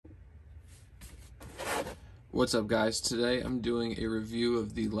What's up, guys? Today I'm doing a review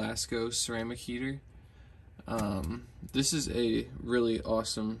of the Lasko ceramic heater. This is a really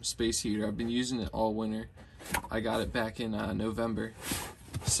awesome space heater. I've been using it all winter. I got it back in November,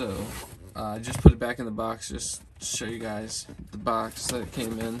 so I just put it back in the box just to show you guys the box that it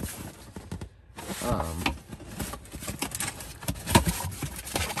came in.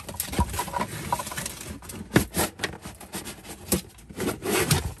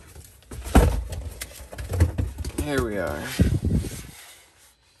 Here we are.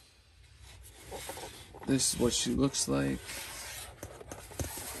 This is what she looks like.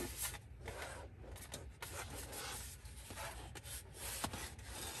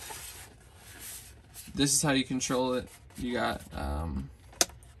 This is how you control it. You got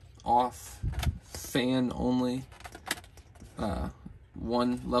off, fan only,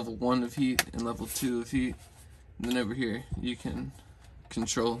 level 1 of heat and level 2 of heat. And then over here you can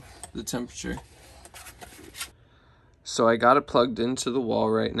control the temperature. So I got it plugged into the wall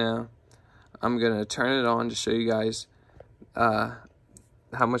right now. I'm gonna turn it on to show you guys how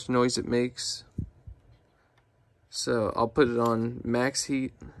much noise it makes. So I'll put it on max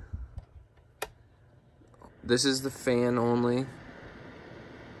heat. This is the fan only.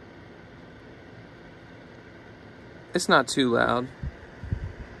 It's not too loud.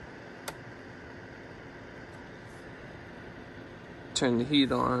 Turn the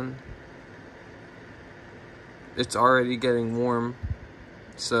heat on. It's already getting warm,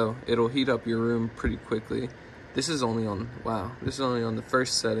 so it'll heat up your room pretty quickly. This is only on, this is only on the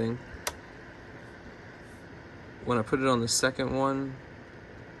first setting. When I put it on the second one,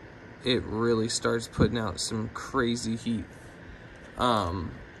 it really starts putting out some crazy heat.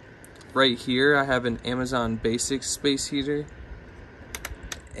 Right here I have an Amazon Basics space heater,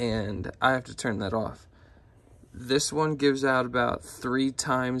 and I have to turn that off. This one gives out about 3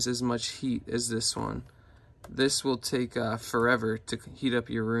 times as much heat as this one. This will take forever to heat up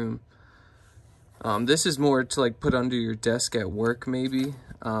your room. This is more to like put under your desk at work maybe,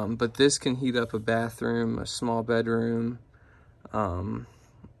 but this can heat up a bathroom, a small bedroom.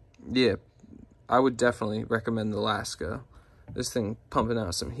 Yeah, I would definitely recommend the Lasko. This thing pumping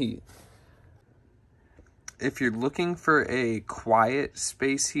out some heat. If you're looking for a quiet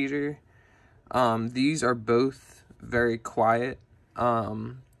space heater, these are both very quiet,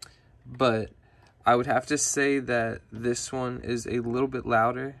 but I would have to say that this one is a little bit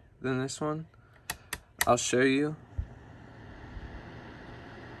louder than this one. I'll show you.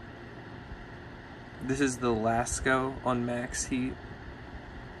 This is the Lasko on max heat.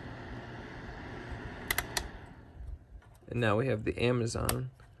 And now we have the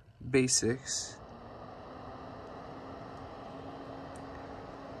Amazon Basics.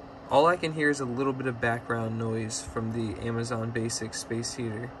 All I can hear is a little bit of background noise from the Amazon Basics space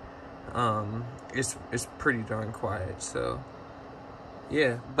heater. It's pretty darn quiet, so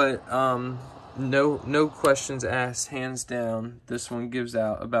yeah, but no questions asked, hands down, this one gives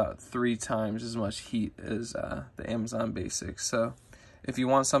out about 3 times as much heat as the Amazon Basics. So if you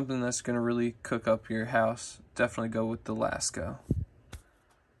want something that's gonna really cook up your house, definitely go with the Lasko.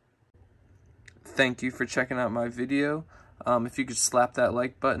 Thank you for checking out my video. If you could slap that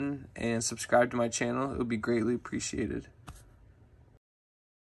like button and subscribe to my channel, it would be greatly appreciated.